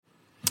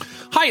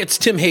Hi, it's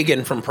Tim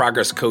Hagen from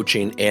Progress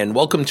Coaching, and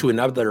welcome to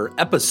another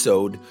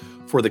episode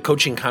for the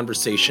Coaching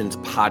Conversations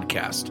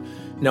podcast.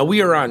 Now, we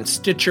are on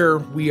Stitcher,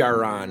 we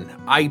are on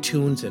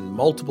iTunes, and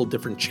multiple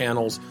different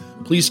channels.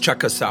 Please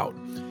check us out.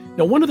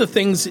 Now, one of the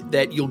things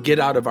that you'll get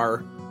out of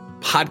our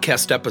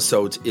podcast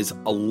episodes is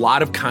a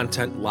lot of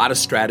content, a lot of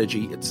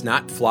strategy. It's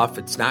not fluff,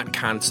 it's not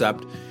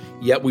concept,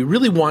 yet we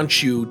really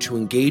want you to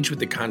engage with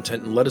the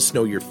content and let us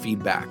know your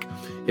feedback.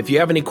 If you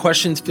have any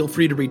questions, feel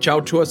free to reach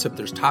out to us. If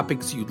there's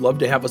topics you'd love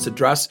to have us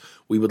address,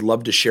 we would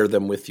love to share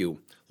them with you.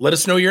 Let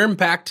us know your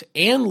impact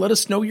and let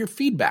us know your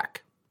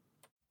feedback.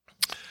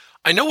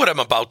 I know what I'm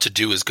about to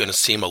do is going to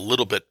seem a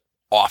little bit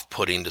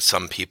off-putting to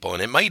some people,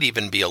 and it might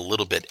even be a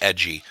little bit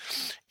edgy.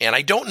 And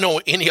I don't know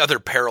any other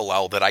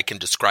parallel that I can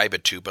describe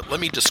it to, but let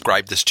me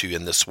describe this to you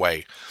in this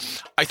way.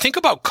 I think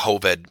about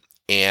COVID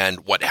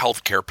and what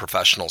healthcare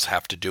professionals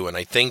have to do, and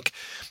I think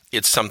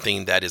it's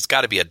something that has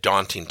got to be a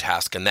daunting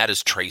task, and that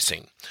is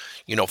tracing.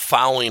 You know,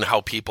 following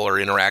how people are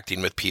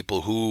interacting with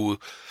people, who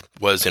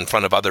was in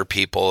front of other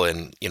people,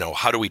 and, you know,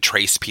 how do we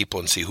trace people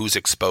and see who's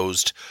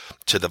exposed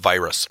to the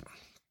virus?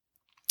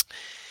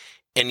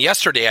 And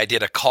yesterday I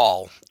did a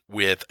call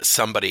with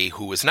somebody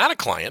who was not a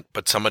client,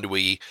 but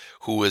somebody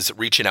who was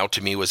reaching out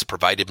to me, was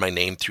provided my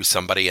name through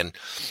somebody, and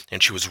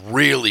she was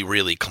really,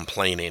 really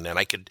complaining. And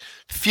I could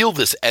feel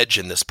this edge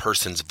in this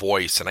person's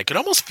voice, and I could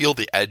almost feel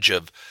the edge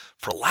of,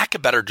 for lack of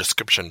a better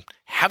description,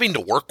 having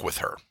to work with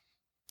her.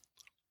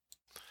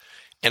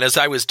 And as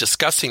I was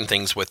discussing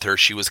things with her,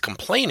 she was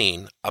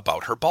complaining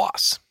about her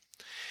boss.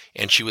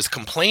 And she was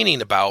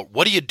complaining about,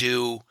 what do you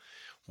do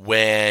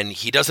when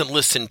he doesn't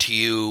listen to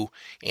you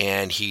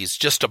and he's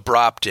just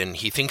abrupt and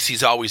he thinks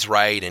he's always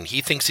right and he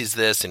thinks he's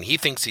this and he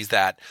thinks he's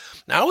that.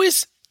 Now, I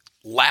always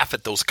laugh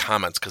at those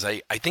comments because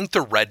I think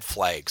they're red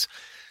flags.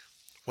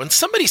 When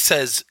somebody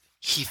says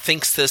he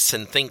thinks this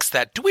and thinks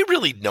that, do we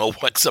really know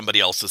what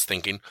somebody else is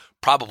thinking?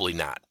 Probably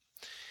not.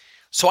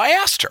 So I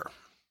asked her,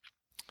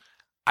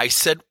 I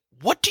said,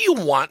 what do you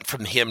want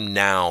from him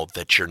now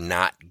that you're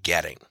not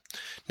getting?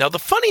 Now, the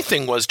funny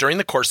thing was, during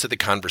the course of the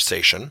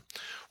conversation,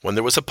 when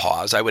there was a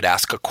pause, I would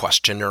ask a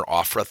question or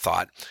offer a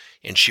thought,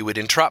 and she would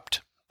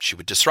interrupt. She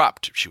would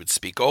disrupt. She would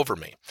speak over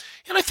me.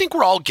 And I think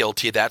we're all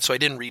guilty of that, so I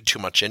didn't read too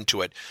much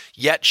into it.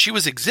 Yet she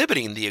was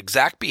exhibiting the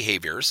exact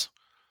behaviors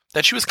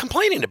that she was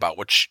complaining about,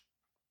 which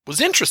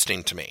was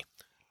interesting to me.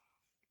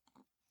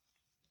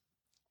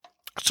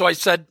 So I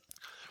said,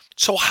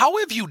 so how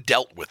have you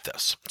dealt with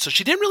this? So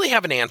she didn't really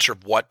have an answer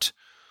of what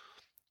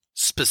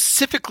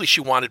specifically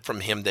she wanted from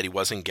him that he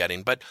wasn't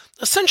getting. But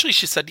essentially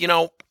she said, you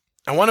know,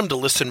 I want him to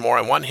listen more.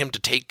 I want him to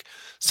take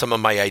some of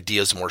my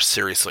ideas more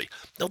seriously.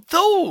 Now,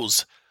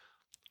 those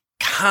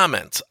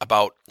comments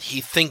about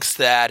he thinks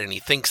that and he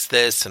thinks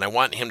this, and I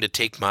want him to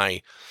take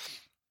my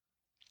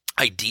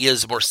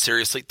ideas more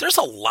seriously, there's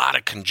a lot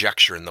of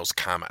conjecture in those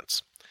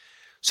comments.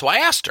 So I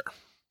asked her,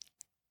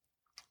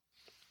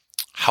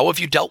 how have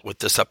you dealt with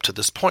this up to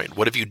this point?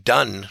 What have you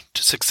done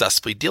to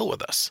successfully deal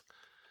with this?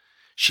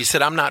 She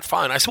said, I'm not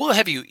fine. I said, well,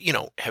 have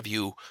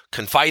you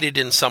confided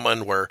in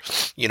someone where,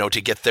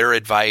 to get their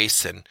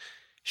advice? And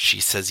she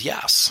says,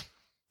 yes.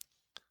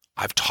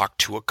 I've talked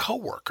to a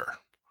coworker.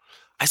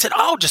 I said,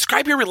 oh,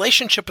 describe your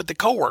relationship with the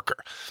coworker.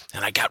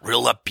 And I got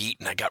real upbeat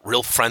and I got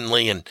real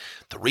friendly. And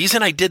the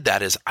reason I did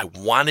that is I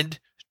wanted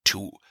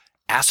to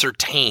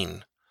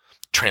ascertain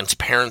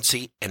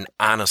transparency and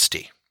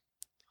honesty.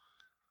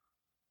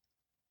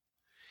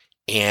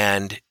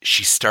 And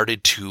she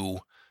started to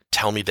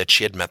tell me that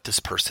she had met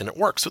this person at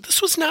work. So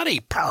this was not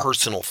a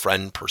personal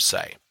friend per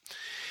se.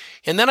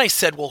 And then I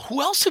said, well,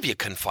 who else have you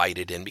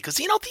confided in? Because,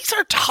 these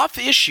are tough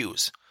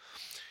issues.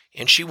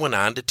 And she went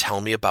on to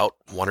tell me about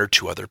one or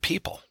two other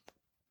people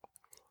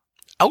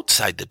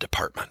outside the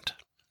department.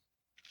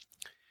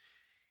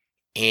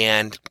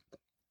 And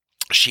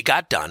she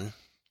got done.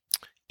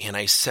 And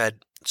I said,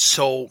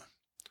 so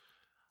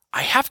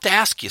I have to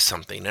ask you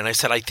something. And I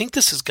said, I think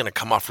this is going to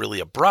come off really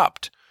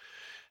abrupt.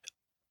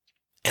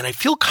 And I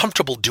feel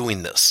comfortable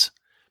doing this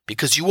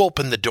because you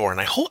opened the door, and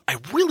I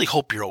really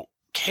hope you're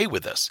okay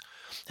with this.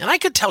 And I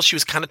could tell she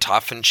was kind of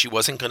tough and she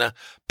wasn't going to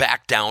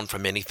back down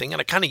from anything. And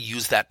I kind of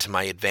used that to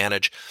my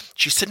advantage.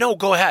 She said, no,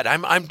 go ahead.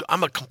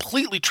 I'm a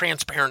completely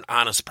transparent,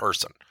 honest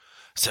person.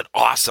 I said,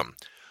 awesome.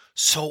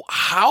 So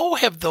how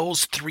have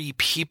those three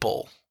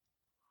people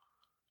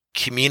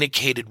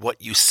communicated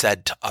what you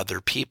said to other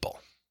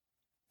people?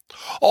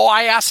 Oh,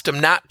 I asked them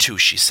not to,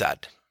 she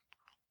said.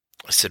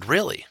 I said,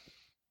 really?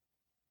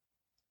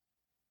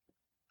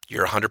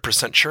 You're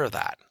 100% sure of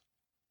that?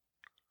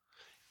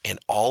 And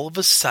all of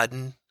a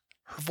sudden,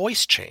 her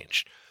voice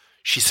changed.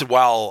 She said,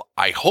 well,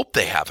 I hope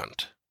they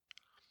haven't.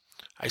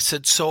 I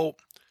said, so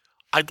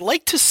I'd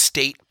like to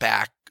state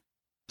back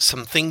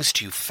some things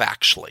to you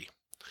factually.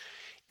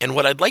 And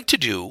what I'd like to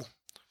do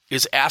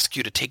is ask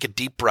you to take a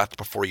deep breath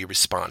before you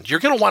respond. You're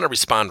going to want to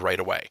respond right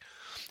away.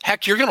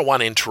 Heck, you're going to want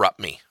to interrupt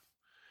me.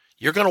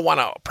 You're going to want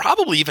to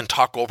probably even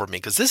talk over me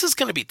because this is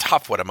going to be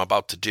tough what I'm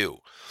about to do.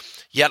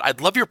 Yet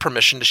I'd love your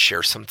permission to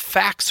share some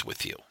facts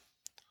with you.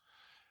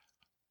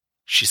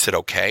 She said,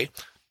 okay.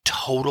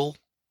 Total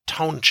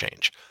tone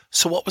change.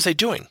 So what was I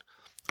doing?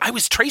 I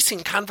was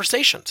tracing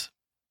conversations.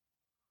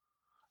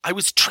 I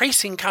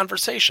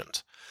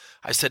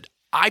said,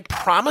 I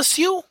promise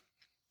you,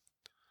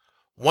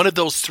 one of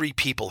those 3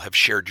 people have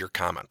shared your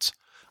comments.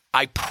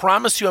 I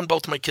promise you on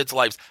both of my kids'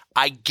 lives,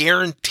 I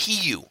guarantee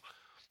you,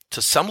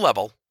 to some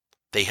level,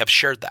 they have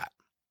shared that.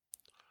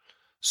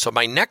 So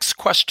my next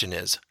question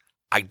is,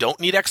 I don't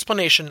need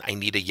explanation. I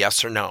need a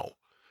yes or no.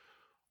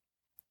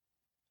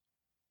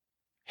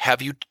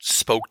 Have you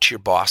spoke to your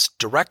boss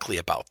directly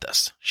about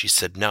this? She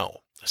said, no.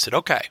 I said,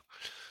 okay.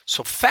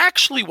 So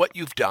factually what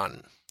you've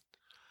done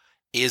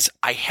is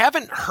I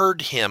haven't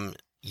heard him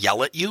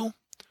yell at you.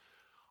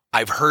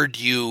 I've heard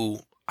you,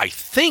 I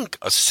think,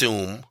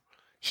 assume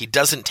he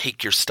doesn't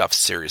take your stuff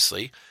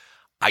seriously.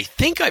 I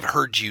think I've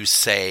heard you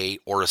say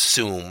or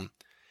assume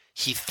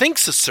he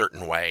thinks a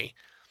certain way.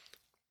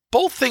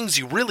 Both things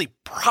you really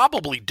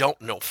probably don't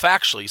know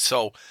factually.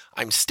 So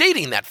I'm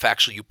stating that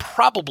factually. You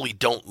probably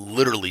don't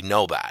literally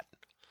know that.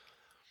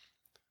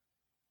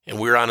 And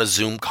we were on a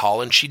Zoom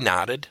call and she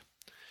nodded.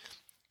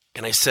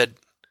 And I said,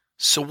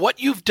 so what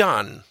you've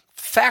done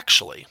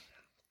factually,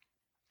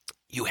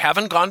 you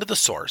haven't gone to the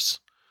source.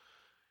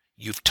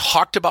 You've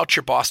talked about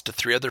your boss to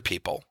 3 other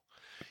people.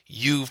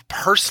 You've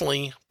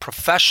personally,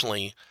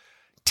 professionally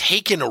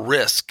taken a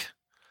risk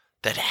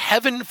that,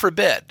 heaven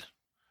forbid,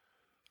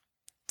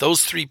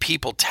 those 3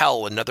 people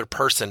tell another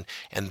person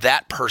and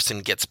that person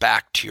gets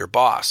back to your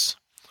boss.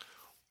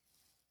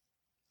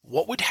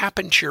 What would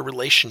happen to your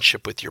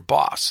relationship with your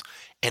boss?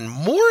 And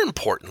more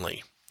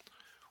importantly,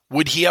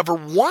 would he ever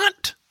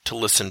want to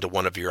listen to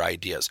one of your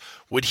ideas?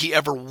 Would he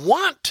ever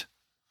want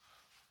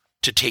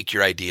to take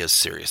your ideas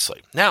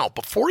seriously? Now,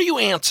 before you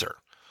answer,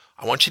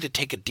 I want you to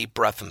take a deep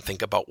breath and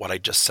think about what I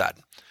just said.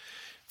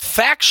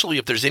 Factually,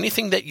 if there's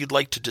anything that you'd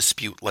like to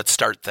dispute, let's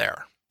start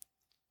there.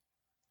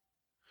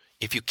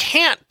 If you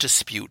can't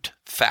dispute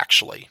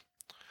factually,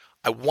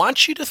 I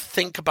want you to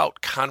think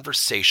about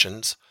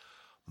conversations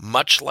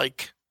much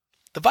like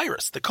the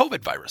virus, the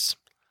COVID virus.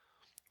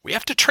 We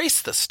have to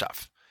trace this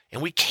stuff,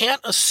 and we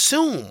can't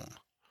assume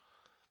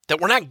that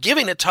we're not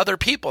giving it to other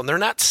people and they're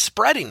not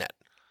spreading it.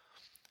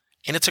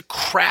 And it's a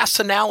crass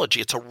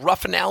analogy. It's a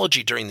rough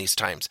analogy during these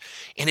times.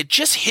 And it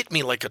just hit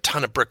me like a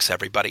ton of bricks,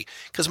 everybody.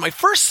 Because my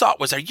first thought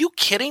was, are you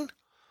kidding?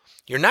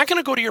 You're not going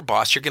to go to your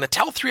boss. You're going to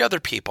tell 3 other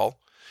people.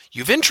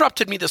 You've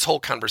interrupted me this whole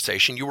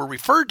conversation. You were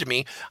referred to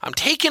me. I'm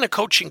taking a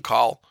coaching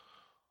call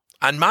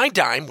on my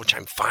dime, which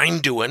I'm fine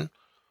doing.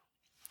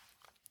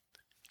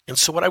 And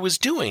so what I was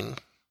doing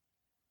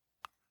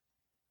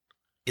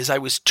is I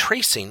was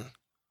tracing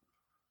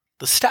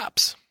the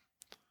steps.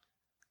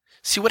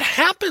 See, what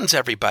happens,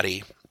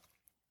 everybody,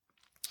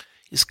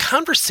 is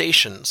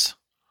conversations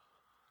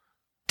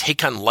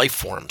take on life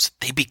forms.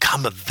 They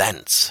become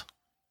events.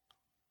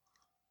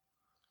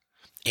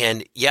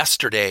 And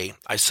yesterday,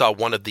 I saw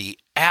one of the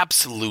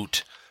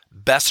absolute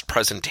best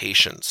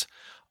presentations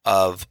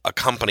of a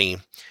company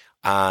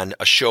on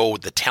a show,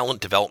 The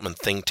Talent Development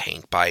Think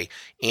Tank by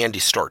Andy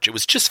Storch. It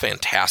was just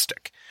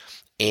fantastic.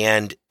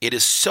 And it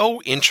is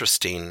so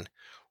interesting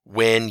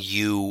when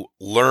you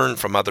learn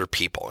from other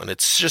people. And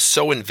it's just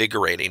so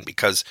invigorating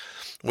because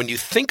when you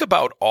think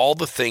about all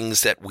the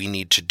things that we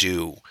need to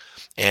do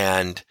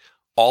and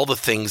all the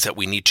things that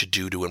we need to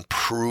do to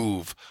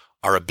improve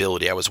our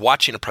ability. I was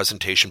watching a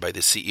presentation by the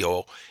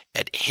CEO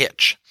at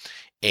Hitch,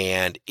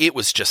 and it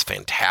was just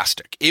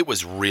fantastic. It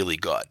was really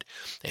good.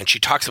 And she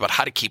talks about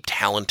how to keep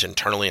talent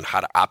internally and how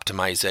to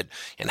optimize it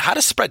and how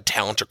to spread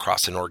talent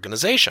across an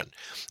organization.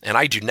 And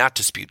I do not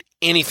dispute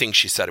anything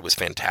she said. It was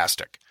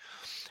fantastic.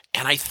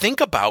 And I think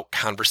about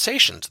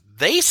conversations.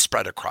 They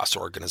spread across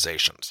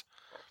organizations.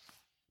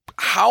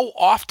 How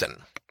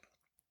often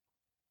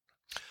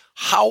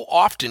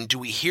do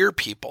we hear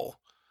people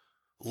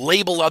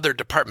label other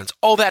departments?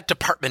 Oh, that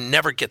department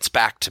never gets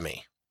back to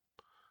me.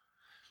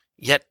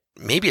 Yet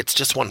maybe it's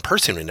just one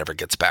person who never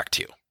gets back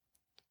to you.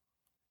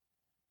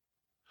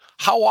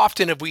 How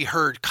often have we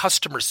heard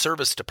customer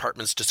service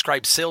departments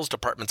describe sales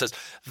departments as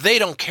they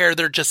don't care,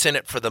 they're just in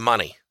it for the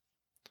money?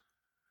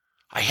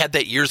 I had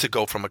that years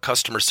ago from a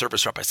customer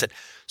service rep. I said,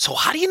 so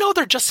how do you know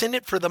they're just in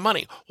it for the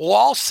money? Well,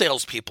 all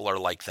salespeople are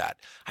like that.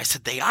 I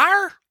said, they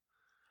are?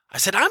 I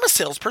said, I'm a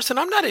salesperson.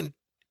 I'm not in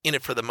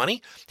it for the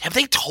money. Have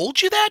they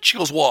told you that? She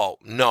goes, well,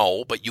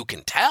 no, but you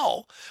can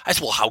tell. I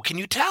said, well, how can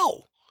you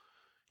tell?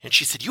 And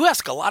she said, you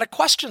ask a lot of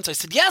questions. I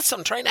said, yes,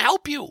 I'm trying to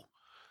help you.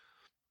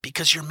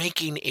 Because you're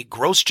making a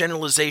gross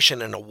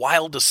generalization and a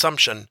wild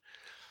assumption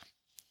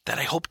that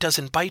I hope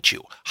doesn't bite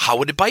you. How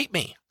would it bite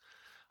me?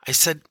 I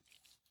said,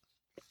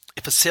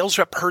 if a sales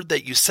rep heard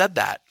that you said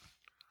that,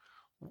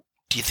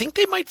 do you think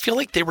they might feel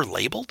like they were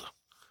labeled?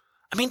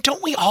 I mean,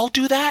 don't we all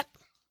do that?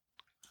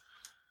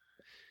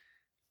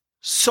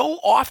 So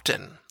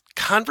often,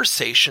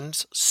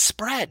 conversations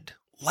spread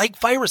like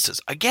viruses.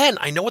 Again,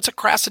 I know it's a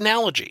crass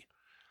analogy.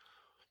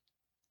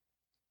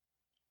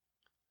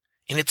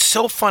 And it's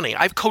so funny.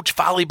 I've coached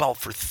volleyball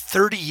for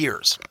 30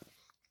 years.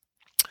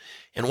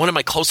 And one of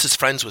my closest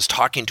friends was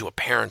talking to a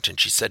parent, and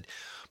she said,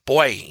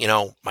 boy,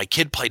 my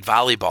kid played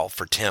volleyball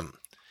for Tim.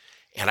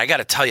 And I got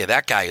to tell you,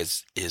 that guy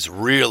is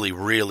really,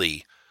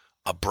 really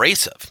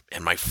abrasive.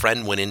 And my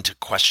friend went into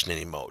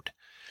questioning mode.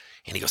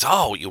 And he goes,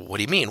 oh, what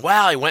do you mean?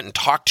 Well, I went and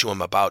talked to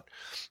him about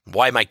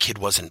why my kid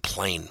wasn't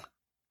playing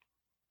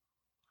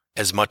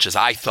as much as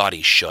I thought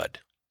he should.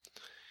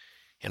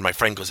 And my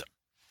friend goes,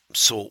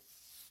 so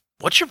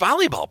what's your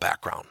volleyball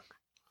background?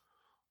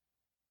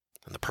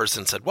 And the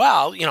person said,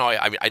 well,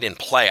 I didn't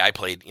play. I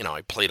played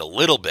a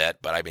little bit,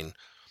 but I mean,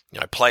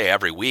 I play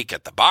every week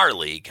at the bar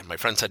league. And my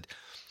friend said,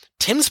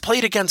 Tim's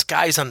played against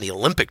guys on the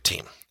Olympic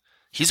team.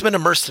 He's been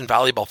immersed in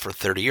volleyball for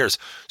 30 years.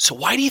 So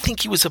why do you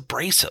think he was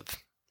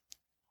abrasive?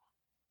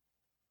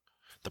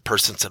 The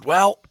person said,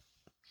 well,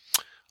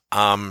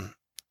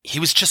 he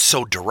was just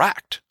so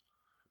direct.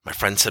 My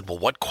friend said, well,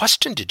 what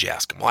question did you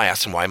ask him? Well, I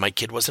asked him why my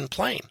kid wasn't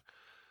playing.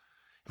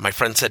 And my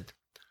friend said,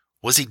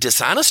 was he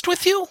dishonest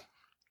with you?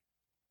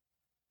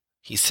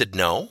 He said,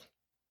 no.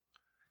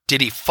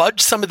 Did he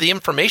fudge some of the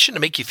information to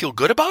make you feel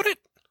good about it?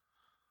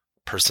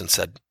 Person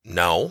said,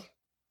 no.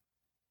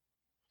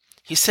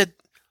 He said,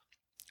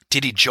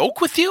 did he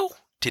joke with you?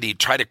 Did he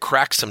try to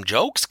crack some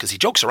jokes? Because he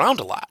jokes around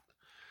a lot.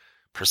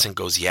 Person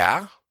goes,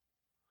 yeah.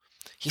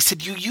 He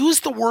said, you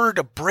used the word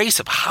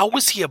abrasive. How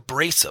was he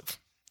abrasive?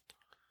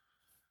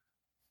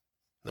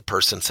 The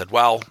person said,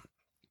 well,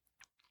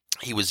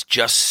 he was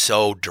just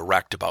so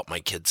direct about my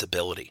kid's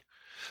ability.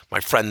 My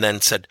friend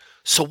then said,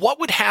 so what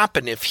would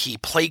happen if he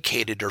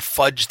placated or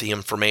fudged the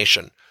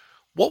information?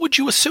 What would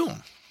you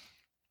assume?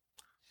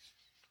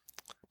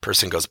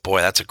 Person goes,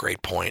 boy, that's a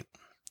great point.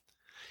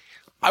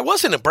 I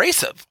wasn't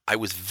abrasive. I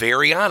was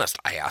very honest.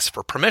 I asked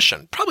for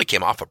permission. Probably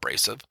came off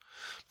abrasive.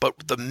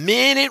 But the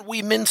minute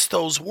we mince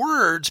those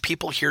words,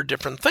 people hear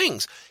different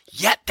things.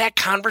 Yet that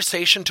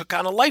conversation took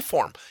on a life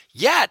form.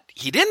 Yet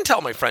he didn't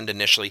tell my friend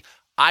initially,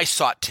 I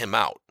sought Tim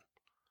out.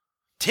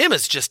 Tim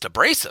is just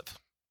abrasive.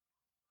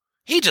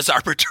 He just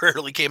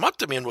arbitrarily came up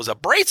to me and was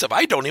abrasive.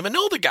 I don't even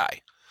know the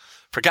guy.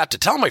 Forgot to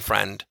tell my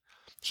friend,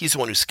 he's the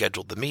one who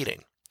scheduled the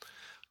meeting.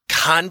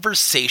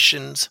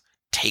 Conversations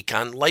take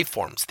on life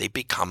forms. They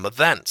become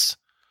events.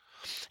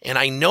 And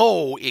I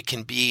know it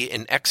can be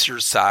an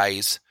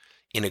exercise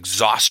in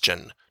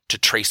exhaustion to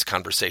trace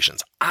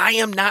conversations. I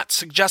am not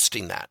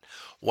suggesting that.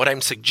 What I'm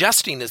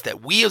suggesting is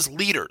that we as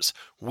leaders,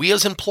 we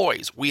as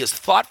employees, we as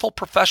thoughtful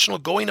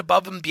professionals going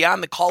above and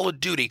beyond the call of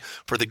duty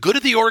for the good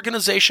of the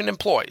organization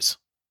employs,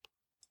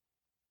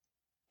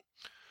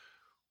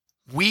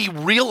 we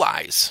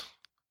realize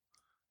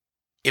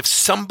if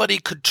somebody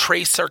could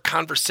trace our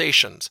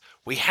conversations,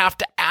 we have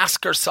to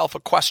ask ourselves a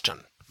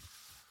question.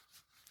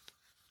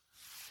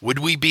 Would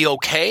we be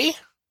okay?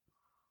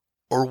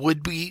 Or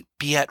would we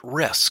be at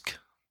risk?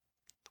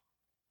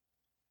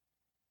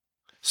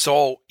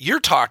 So you're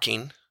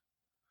talking,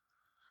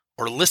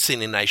 or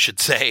listening, I should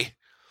say,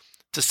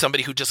 to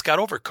somebody who just got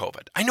over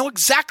COVID. I know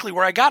exactly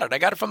where I got it. I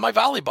got it from my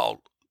volleyball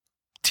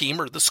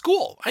team or the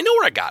school. I know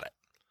where I got it.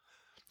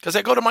 Because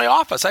I go to my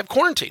office. I've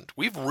quarantined.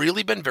 We've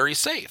really been very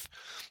safe.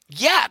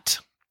 Yet,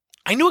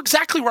 I knew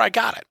exactly where I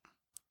got it.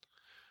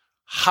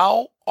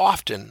 How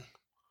often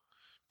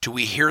do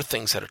we hear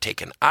things that are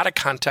taken out of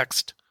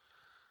context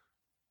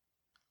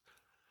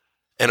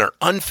and are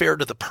unfair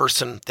to the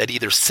person that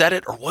either said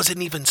it or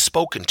wasn't even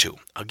spoken to?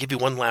 I'll give you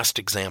one last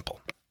example.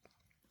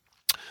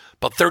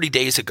 About 30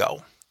 days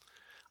ago,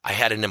 I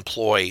had an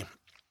employee,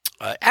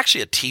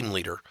 actually a team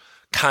leader,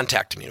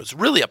 contact me. He was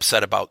really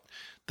upset about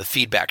the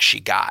feedback she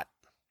got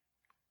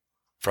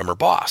from her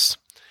boss.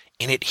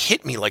 And it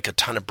hit me like a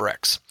ton of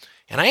bricks.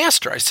 And I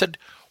asked her, I said,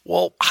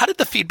 well, how did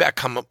the feedback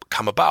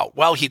come about?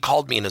 Well, he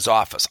called me in his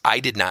office. I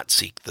did not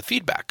seek the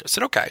feedback. I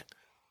said, okay.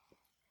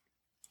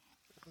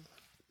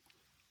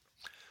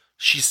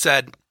 She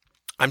said,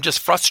 I'm just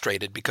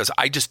frustrated because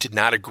I just did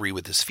not agree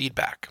with his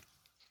feedback.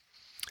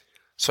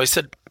 So I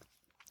said,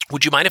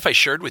 would you mind if I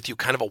shared with you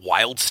kind of a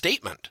wild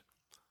statement?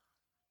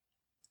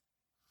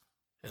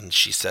 And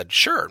she said,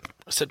 sure.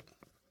 I said,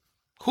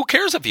 who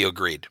cares if you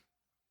agreed?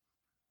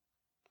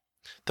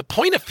 The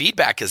point of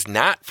feedback is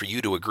not for you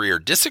to agree or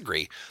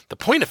disagree. The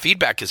point of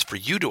feedback is for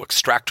you to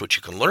extract what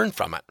you can learn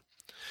from it.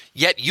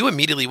 Yet you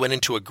immediately went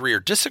into agree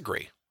or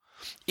disagree.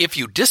 If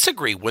you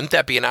disagree, wouldn't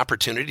that be an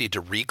opportunity to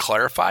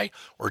re-clarify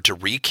or to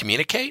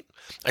re-communicate?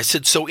 I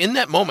said, so in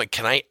that moment,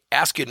 can I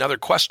ask you another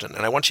question?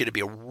 And I want you to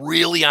be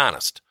really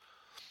honest.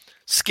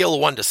 Scale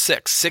of 1 to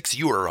 6. 6,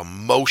 you are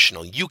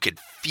emotional. You could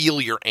feel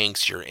your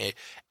angst, your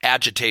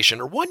agitation.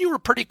 Or 1, you were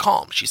pretty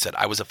calm. She said,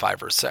 I was a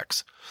 5 or a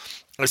 6.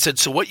 I said,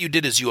 so what you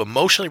did is you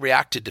emotionally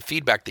reacted to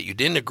feedback that you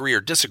didn't agree or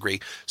disagree.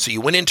 So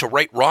you went into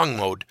right-wrong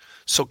mode.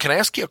 So can I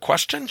ask you a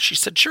question? She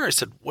said, sure. I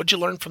said, what'd you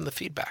learn from the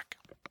feedback?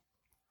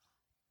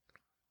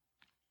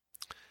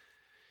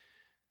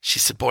 She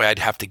said, boy, I'd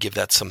have to give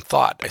that some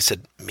thought. I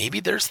said, maybe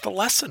there's the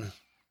lesson.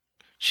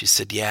 She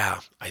said, yeah,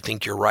 I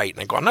think you're right.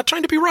 And I go, I'm not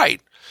trying to be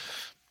right.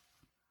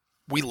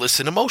 We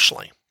listen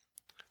emotionally.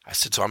 I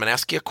said, so I'm going to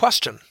ask you a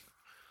question.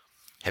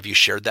 Have you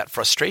shared that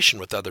frustration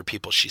with other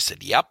people? She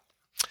said, yep.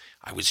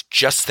 I was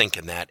just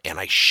thinking that, and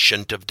I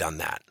shouldn't have done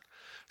that.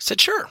 said,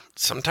 sure.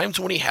 Sometimes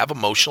when we have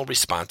emotional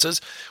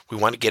responses, we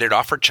want to get it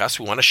off our chest.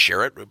 We want to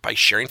share it. By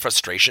sharing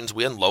frustrations,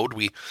 we unload,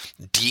 we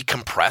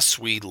decompress,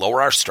 we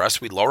lower our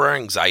stress, we lower our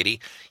anxiety,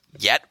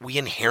 yet we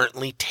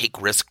inherently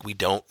take risk we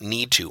don't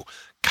need to.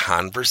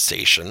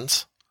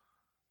 Conversations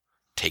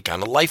take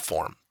on a life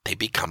form. They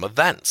become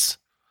events.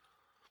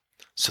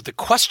 So the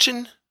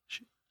question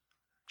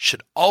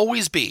should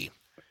always be,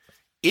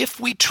 if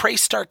we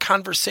traced our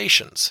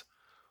conversations,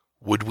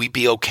 would we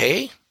be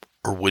okay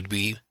or would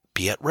we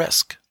be at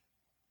risk?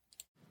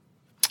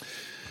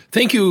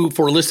 Thank you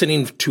for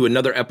listening to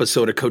another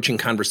episode of Coaching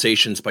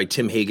Conversations by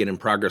Tim Hagen and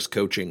Progress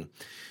Coaching.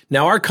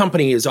 Now, our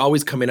company is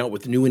always coming out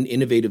with new and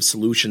innovative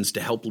solutions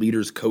to help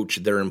leaders coach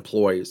their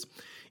employees.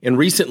 And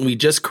recently, we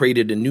just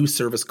created a new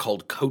service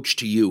called Coach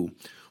to You,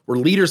 where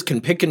leaders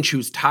can pick and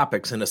choose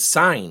topics and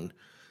assign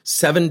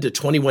 7 to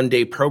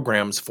 21-day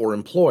programs for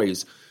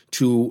employees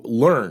to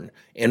learn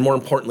and, more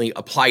importantly,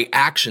 apply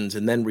actions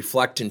and then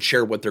reflect and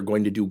share what they're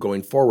going to do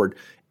going forward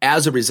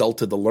as a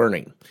result of the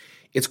learning.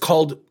 It's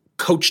called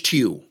Coach to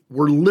You.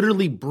 We're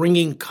literally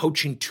bringing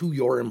coaching to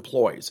your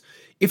employees.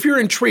 If you're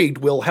intrigued,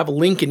 we'll have a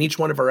link in each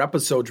one of our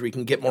episodes where you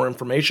can get more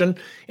information.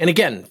 And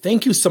again,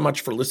 thank you so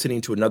much for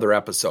listening to another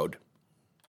episode.